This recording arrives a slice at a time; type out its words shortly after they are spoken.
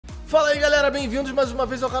Fala aí galera, bem-vindos mais uma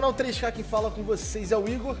vez ao canal 3K, quem fala com vocês é o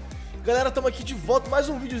Igor. Galera, estamos aqui de volta, mais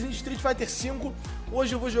um videozinho de Street Fighter V.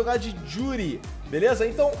 Hoje eu vou jogar de Juri, beleza?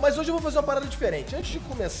 Então, mas hoje eu vou fazer uma parada diferente. Antes de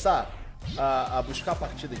começar a buscar a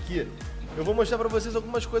partida aqui, eu vou mostrar pra vocês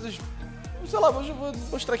algumas coisas. Sei lá, vou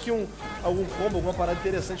mostrar aqui algum combo, alguma parada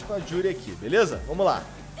interessante com a Juri aqui, beleza? Vamos lá.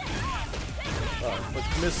 Ó, pode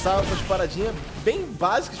começar com as paradinhas bem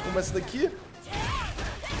básicas, como essa daqui.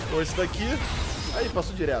 Ou esse daqui. Aí,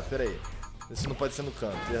 passou direto, pera aí. Esse não pode ser no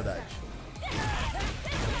canto, verdade.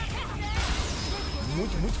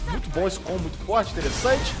 Muito bom esse combo, muito forte,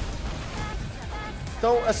 interessante.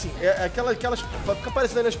 Então, assim, aquelas... Vai ficar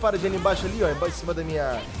aparecendo as paradinhas ali embaixo ali, ó, em cima da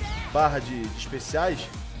minha barra de especiais.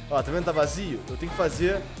 Ó, tá vendo? Tá vazio? Eu tenho que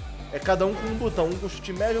fazer cada um com um botão. Um com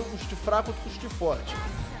chute médio, um com chute fraco, outro com chute forte.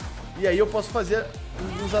 E aí eu posso fazer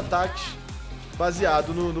uns ataques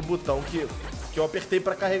baseado no botão que eu apertei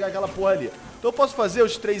pra carregar aquela porra ali. Então eu posso fazer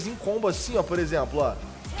os três em combo assim, ó, por exemplo, ó. Tá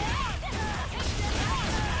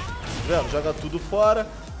vendo? Joga tudo fora.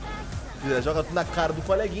 Joga tudo na cara do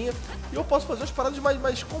coleguinha. E eu posso fazer umas paradas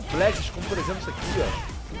mais complexas, como por exemplo isso aqui,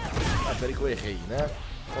 ó. Ah, peraí que eu errei, né?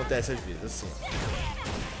 Acontece às vezes, assim.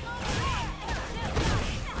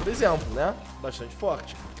 Por exemplo, né? Bastante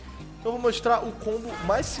forte. Então eu vou mostrar o combo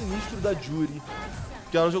mais sinistro da Juri,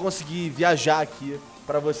 que é onde eu consegui viajar aqui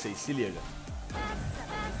pra vocês, se liga.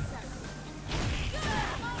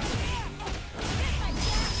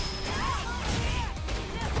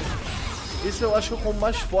 Esse eu acho que é o combo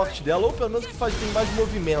mais forte dela, ou pelo menos que tem mais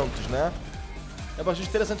movimentos, né? É bastante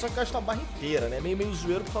interessante, só que gasta a barra inteira, né? Meio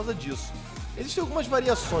zoeiro por causa disso. Existem algumas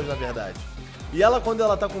variações, na verdade. E ela, quando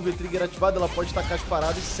ela tá com o V-Trigger ativado, ela pode tacar as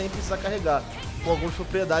paradas sem precisar carregar, com algumas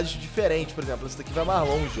propriedades diferentes. Por exemplo, essa daqui vai mais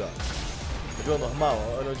longe, ó. Quer ver o normal?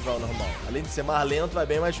 Olha onde vai o normal. Além de ser mais lento, vai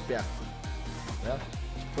bem mais perto, né?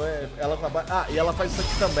 Então ela com a barra... Ah, e ela faz isso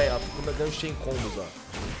aqui também, ó. Fica ganhando chain combos, ó.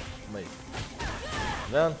 Calma aí. Tá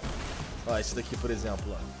vendo? Ó, esse daqui, por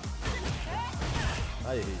exemplo, ó.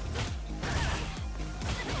 Aí, errei.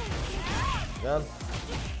 Tá vendo?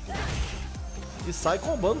 E sai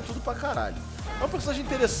combando tudo pra caralho. É uma personagem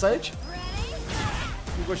interessante.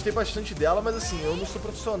 Eu gostei bastante dela, mas assim, eu não sou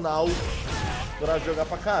profissional pra jogar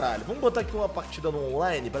pra caralho. Vamos botar aqui uma partida no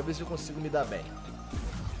online pra ver se eu consigo me dar bem.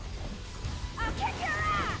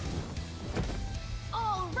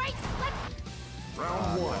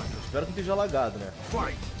 Espero que não esteja lagado, né?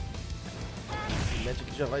 Esse match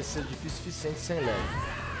aqui já vai ser difícil o suficiente sem lag.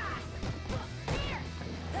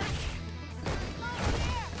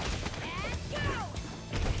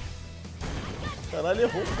 Caralho,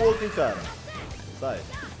 errou um pouco, hein, cara. Sai.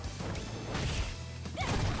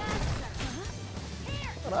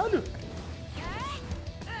 Caralho.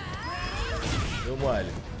 Deu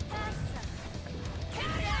mole.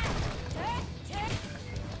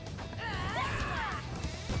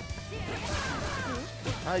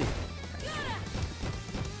 Ai.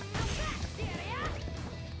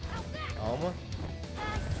 Calma.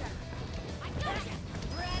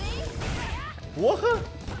 Porra!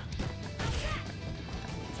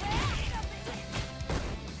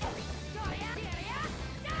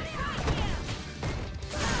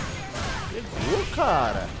 Pegou,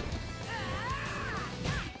 cara.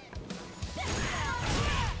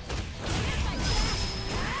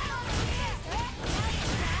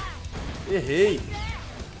 Errei.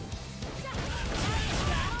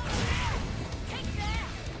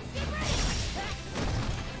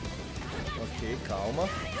 Ok, calma.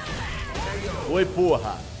 Oi,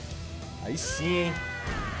 porra. Aí sim, hein.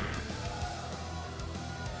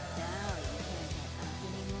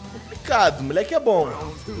 Complicado, o moleque é bom.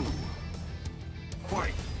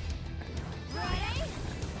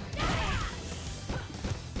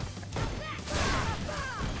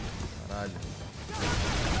 Caralho.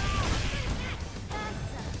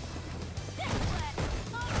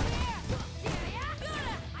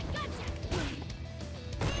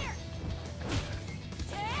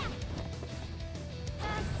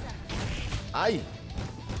 Ai.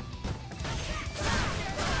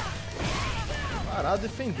 Parado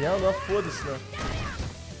defendendo, ó, foda-se, né?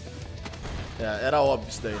 Era óbvio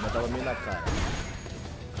isso daí, né? Tava meio na cara.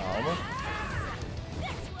 Calma.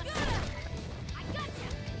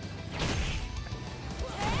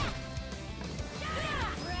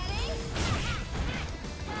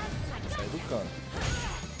 Sai do canto.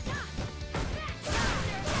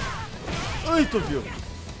 Ai, tu viu?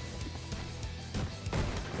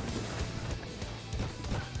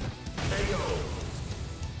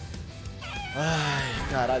 Ai,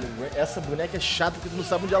 caralho, essa boneca é chata porque tu não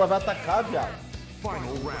sabe onde ela vai atacar, viado.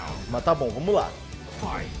 Mas tá bom, vamos lá.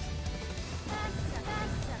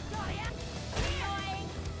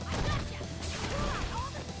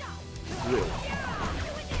 doeu.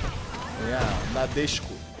 Na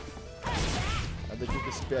desco. Nada aqui com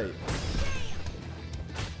esse pé aí.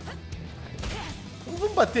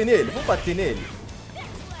 Vamos bater nele, vamos bater nele.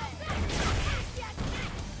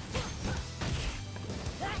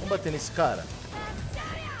 Vamos bater nesse cara.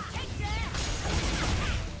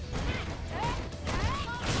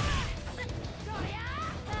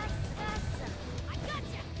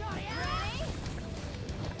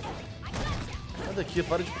 Sai daqui,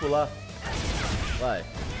 para de pular. Vai.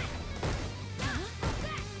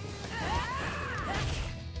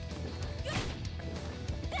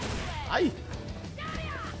 Ai!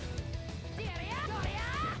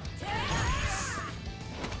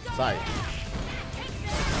 Sai.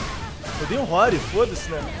 Eu dei um Rory, foda-se,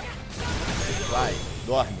 né? Vai,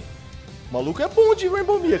 dorme. O maluco é bom de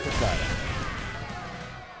Rainbow Mecha, cara.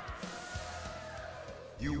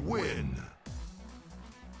 You win.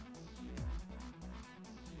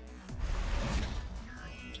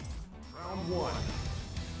 Round 1.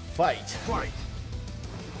 Fight. Fight.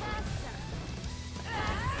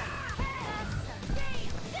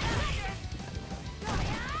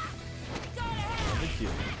 Aqui.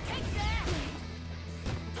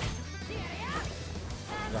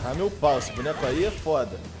 Agarrar meu pau, esse boneco aí é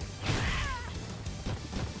foda.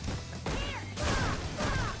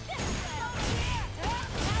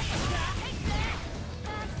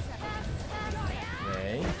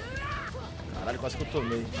 Vem. Caralho, quase que eu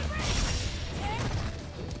tomei.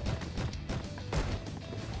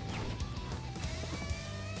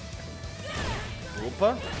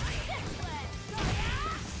 Opa.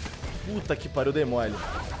 Puta que pariu, dei mole.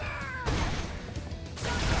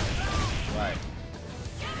 Vai.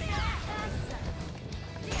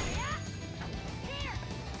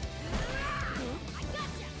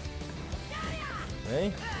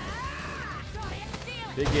 Vem.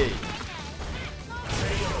 Peguei.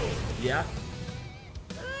 Yeah.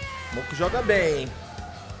 Moco joga bem, hein?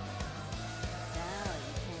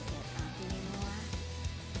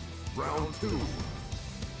 Round 2.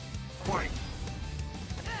 Fight.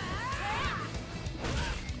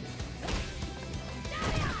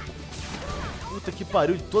 Puta que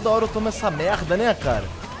pariu, toda hora eu tomo essa merda, né, cara?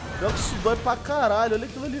 Pior que isso dói pra caralho, olha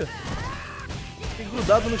aquilo ali. Fiquei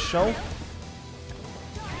grudado no chão.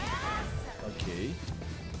 Ok.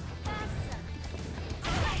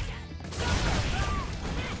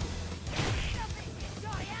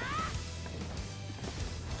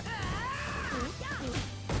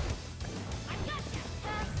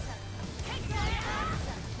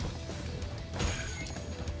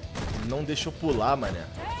 Não deixa eu pular, mané.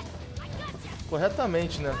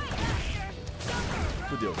 Corretamente, né?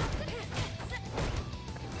 Fudeu.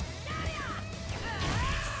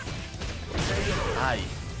 Ai.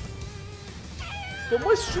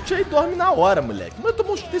 Tomou esse chute aí e dorme na hora, moleque. Mas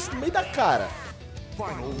tomou um chute desse no meio da cara.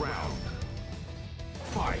 Final round.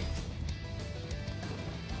 Fight.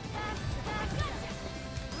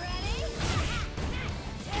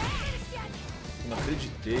 Não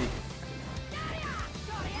acreditei.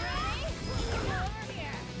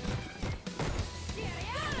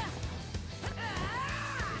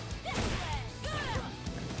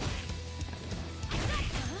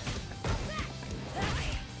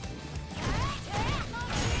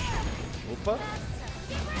 Opa.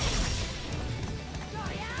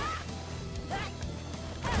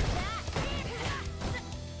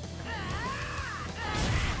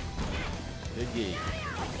 Peguei.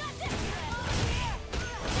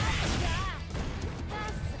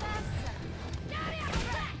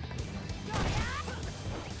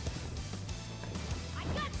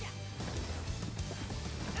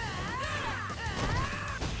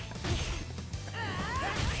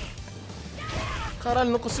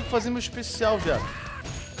 Caralho, não consigo fazer meu especial, viado.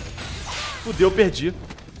 Fudeu, eu perdi.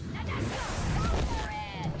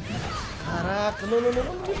 Caraca, não me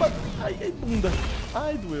bate. Ai, ai, bunda.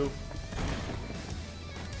 Ai, doeu.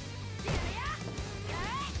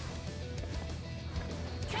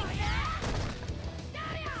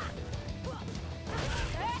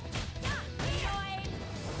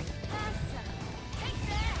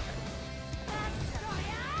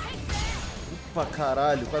 Opa,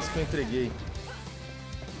 caralho, quase que eu entreguei.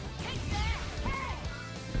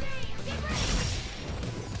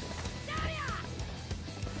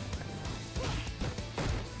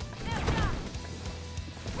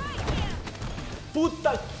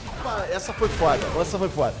 Puta que pariu. Essa foi foda, essa foi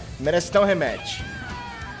foda. Merece até um rematch.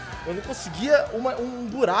 Eu não conseguia um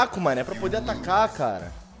buraco, mané, pra poder atacar,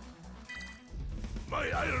 cara.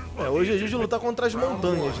 É, hoje é dia de lutar contra as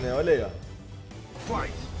montanhas, né? Olha aí, ó.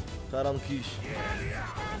 O cara não quis.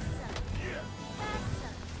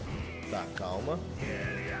 Tá, calma.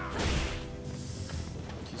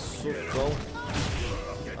 Socão.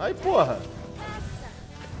 Ai, porra.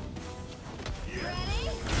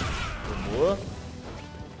 Tomou.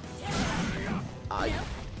 Ai.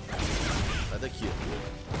 Sai daqui.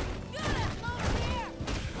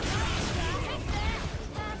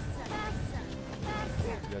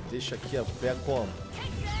 Já deixa aqui a pé como?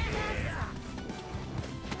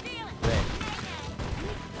 Vem.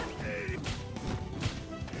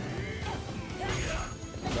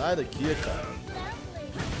 Sai daqui, cara.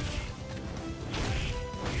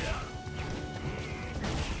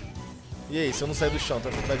 E aí, se eu não sair do chão, tá,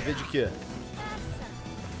 vai ver de quê?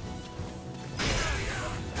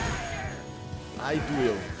 Ai,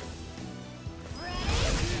 doeu.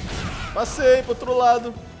 Passei pro outro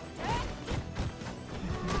lado.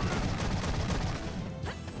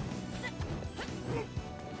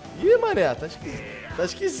 Ih, mané, tá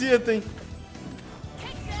esquisito, hein?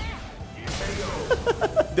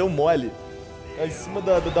 Deu mole. Tá em cima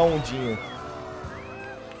da ondinha.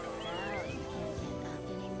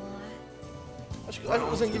 Acho que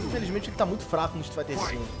o Zangief, infelizmente, ele tá muito fraco no Street Fighter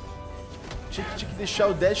V. Tinha que deixar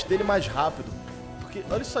o dash dele mais rápido. Porque,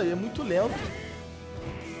 olha isso aí, é muito lento.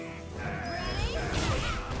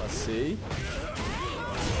 Passei.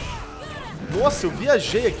 Nossa, eu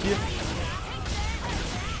viajei aqui.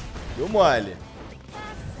 Deu mole.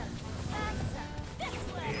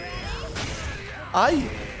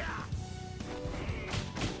 Ai!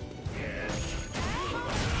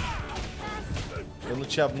 Eu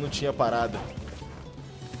não tinha parada.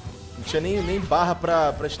 Não tinha nem barra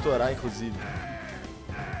pra estourar, inclusive.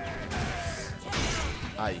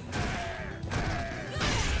 Ai.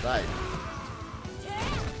 Vai.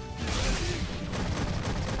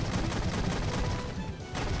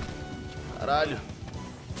 Caralho.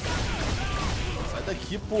 Sai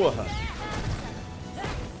daqui, porra.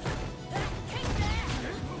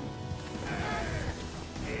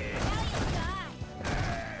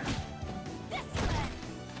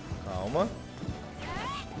 Calma.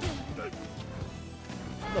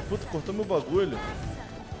 Da puta, cortou meu bagulho.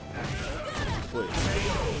 Foi.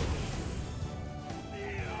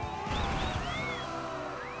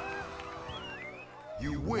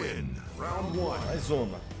 You win. Round 1. Mais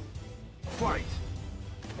uma. Fight.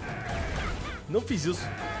 Não fiz isso.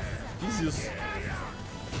 Fiz isso.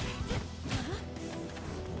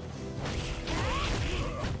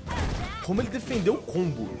 Como ele defendeu o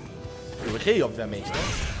combo. Eu errei, obviamente, né?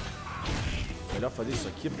 Melhor fazer isso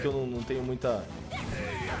aqui porque eu não tenho muita...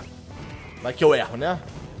 Vai que eu erro, né?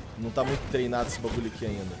 Não tá muito treinado esse bagulho aqui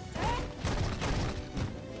ainda.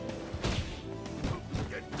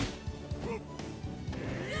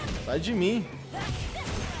 Sai de mim.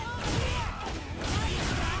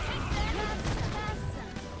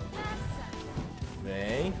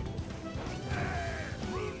 Vem.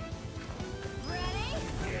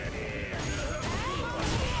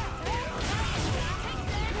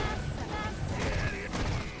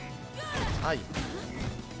 Ai.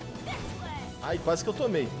 Ai, quase que eu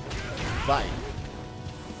tomei. Vai.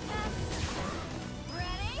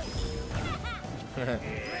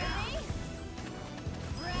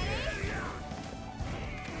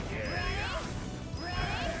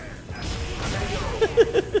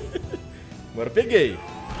 Agora eu peguei.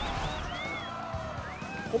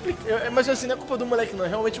 Mas assim, não é culpa do moleque não. É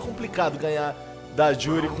realmente complicado ganhar da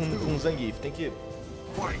Juri com o Zangief. Tem que...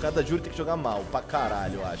 Cada Juri tem que jogar mal. Pra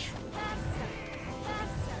caralho, eu acho.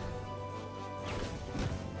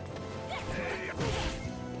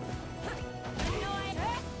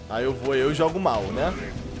 Aí eu jogo mal, né?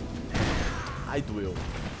 Ai, doeu.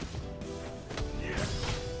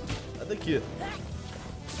 Sai daqui.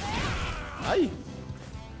 Ai.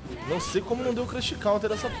 Não sei como não deu crush counter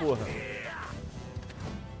dessa porra.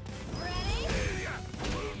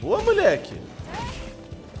 Boa, moleque.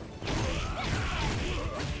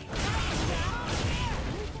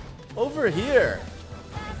 Over here.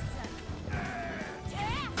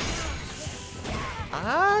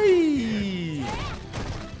 Ai.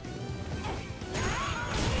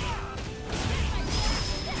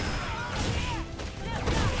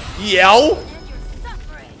 Yel.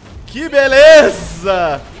 Que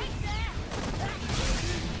beleza.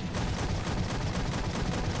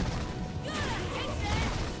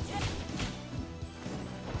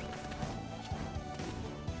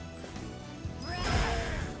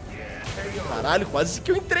 Caralho, quase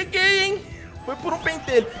que eu entreguei, hein? Foi por um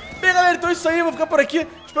pentelho. Bem, galera, então é isso aí. Vou ficar por aqui.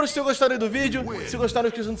 Espero que vocês tenham gostado aí do vídeo. Se gostaram, não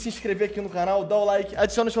esqueçam de se inscrever aqui no canal, dá o like,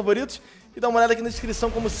 adiciona os favoritos e dá uma olhada aqui na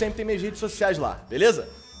descrição, como sempre, tem minhas redes sociais lá, beleza?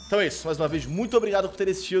 Então é isso. Mais uma vez, muito obrigado por ter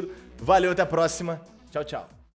assistido. Valeu, até a próxima. Tchau, tchau.